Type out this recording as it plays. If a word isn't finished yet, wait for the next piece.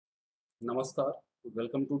Namaskar.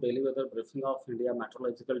 Welcome to Daily Weather Briefing of India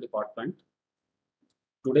Meteorological Department.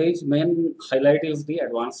 Today's main highlight is the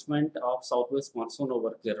advancement of southwest monsoon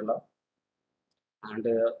over Kerala. And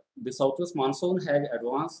the southwest monsoon has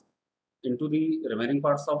advanced into the remaining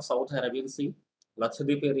parts of South Arabian Sea,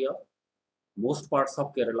 Lakshadweep area, most parts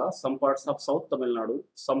of Kerala, some parts of South Tamil Nadu,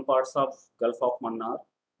 some parts of Gulf of Mannar,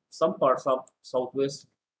 some parts of southwest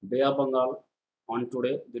Bay of Bengal on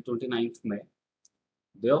today, the 29th May.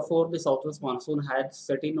 Therefore, the southwest monsoon had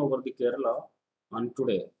set in over the Kerala on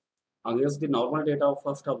today against the normal date of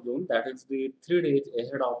 1st of June, that is the 3 days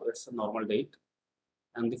ahead of its normal date.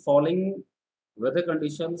 And the following weather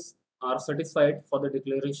conditions are satisfied for the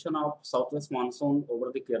declaration of southwest monsoon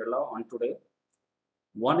over the Kerala on today.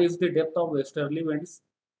 One is the depth of westerly winds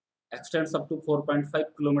extends up to 4.5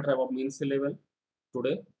 km above mean sea level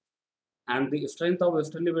today, and the strength of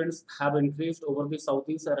westerly winds have increased over the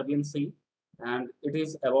southeast Arabian Sea, and it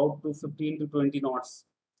is about to 15 to 20 knots.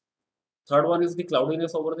 Third one is the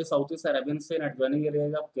cloudiness over the southeast Arabian Sea and adjoining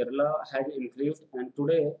areas of Kerala has increased, and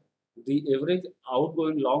today the average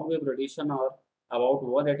outgoing long wave radiation are about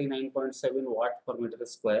 189.7 watt per meter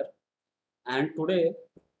square. And today,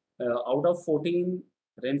 out of 14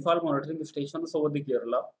 rainfall monitoring stations over the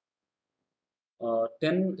Kerala,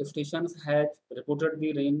 10 stations had reported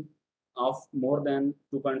the rain of more than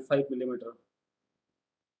 2.5 millimeter.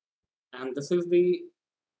 And this is the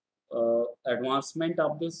advancement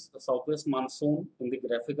of this southwest monsoon in the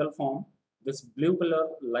graphical form. This blue color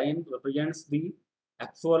line represents the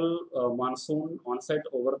actual monsoon onset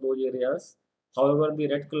over those areas. However, the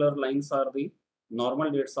red color lines are the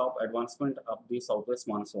normal dates of advancement of the southwest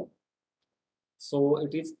monsoon. So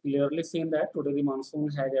it is clearly seen that today the monsoon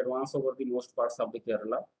had advanced over the most parts of the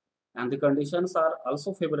Kerala, and the conditions are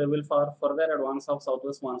also favorable for further advance of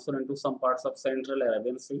southwest monsoon into some parts of central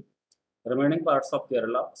Arabian Sea, remaining parts of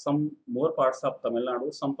Kerala, some more parts of Tamil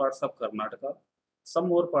Nadu, some parts of Karnataka, some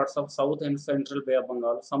more parts of South and Central Bay of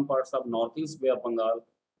Bengal, some parts of Northeast Bay of Bengal,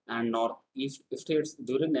 and Northeast states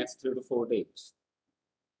during next 3 to 4 days.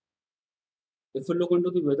 If we look into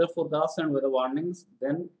the weather forecasts and weather warnings,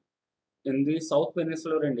 then in the South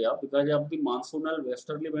Peninsular India, because of the monsoonal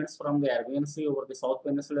westerly winds from the Arabian Sea over the South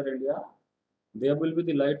Peninsular India, there will be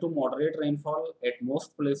the light to moderate rainfall at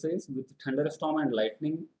most places with thunderstorm and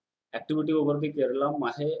lightning activity over the Kerala,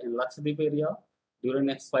 Mahe and Lakshadweep area during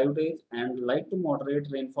next 5 days, and light to moderate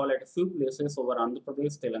rainfall at a few places over Andhra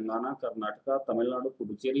Pradesh, Telangana, Karnataka, Tamil Nadu,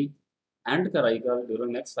 Puducherry and Karaikal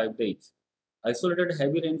during next 5 days. Isolated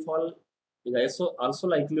heavy rainfall is also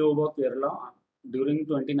likely over Kerala during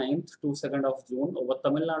 29th to 2nd of June over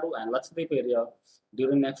Tamil Nadu and Lakshadweep area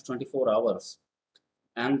during next 24 hours.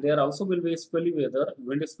 And there also will be spelly weather,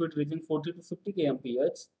 wind speed reaching 40 to 50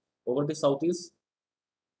 kmph over the southeast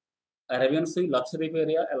Arabian Sea, Lakshadweep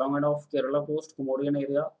area, along of Kerala coast, Kumorian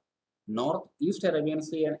area, northeast Arabian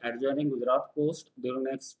Sea and adjoining Gujarat coast during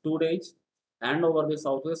next 2 days, and over the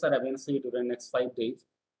southwest Arabian Sea during next 5 days.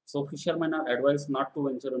 So fishermen are advised not to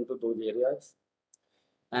venture into those areas.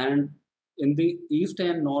 And in the east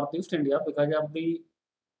and northeast India, because of the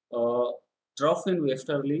uh, trough in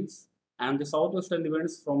westerlies and the southwesterly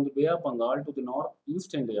winds from the Bay of Bengal to the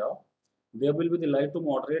northeast India, there will be the light to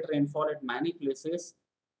moderate rainfall at many places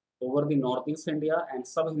over the northeast India and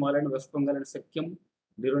sub-Himalayan West Bengal and Sikkim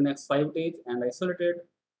during next 5 days, and isolated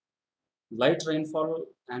light rainfall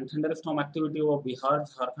and thunderstorm activity over Bihar,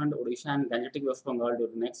 Jharkhand, Odisha and Gangetic West Bengal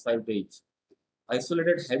during next 5 days.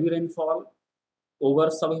 Isolated heavy rainfall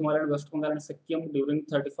over sub-Himalayan West Bengal and Sikkim during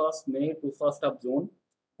 31st May to 1st of June,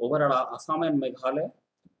 over Assam and Meghalaya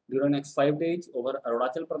during next 5 days, over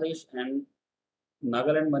Arunachal Pradesh and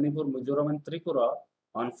Nagaland, Manipur, Mizoram and Tripura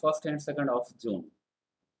on 1st and 2nd of June.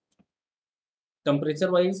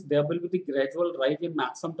 Temperature wise, there will be the gradual rise in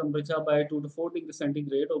maximum temperature by 2 to 4 degrees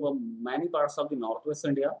centigrade over many parts of the northwest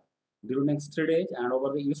India during next 3 days and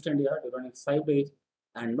over the east India during next 5 days,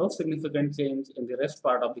 and no significant change in the rest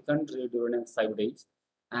part of the country during next 5 days.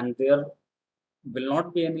 And there will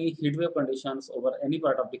not be any heat wave conditions over any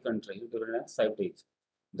part of the country during next 5 days.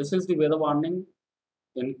 This is the weather warning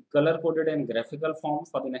in color coded and graphical form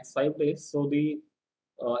for the next 5 days. So the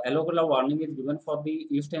yellow color warning is given for the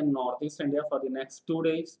east and northeast India for the next 2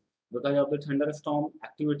 days because of the thunderstorm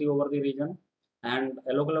activity over the region. And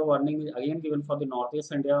yellow color warning is again given for the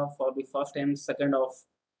northeast India for the 1st and 2nd of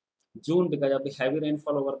June because of the heavy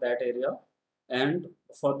rainfall over that area. And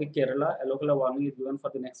for the Kerala, yellow color warning is given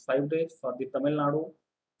for the next 5 days, for the Tamil Nadu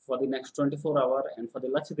for the next 24 hour, and for the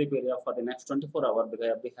Lakshadweep area for the next 24 hour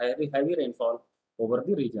because of the heavy rainfall over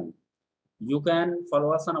the region. You can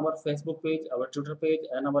follow us on our Facebook page, our Twitter page,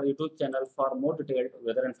 and our YouTube channel for more detailed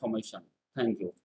weather information. Thank you.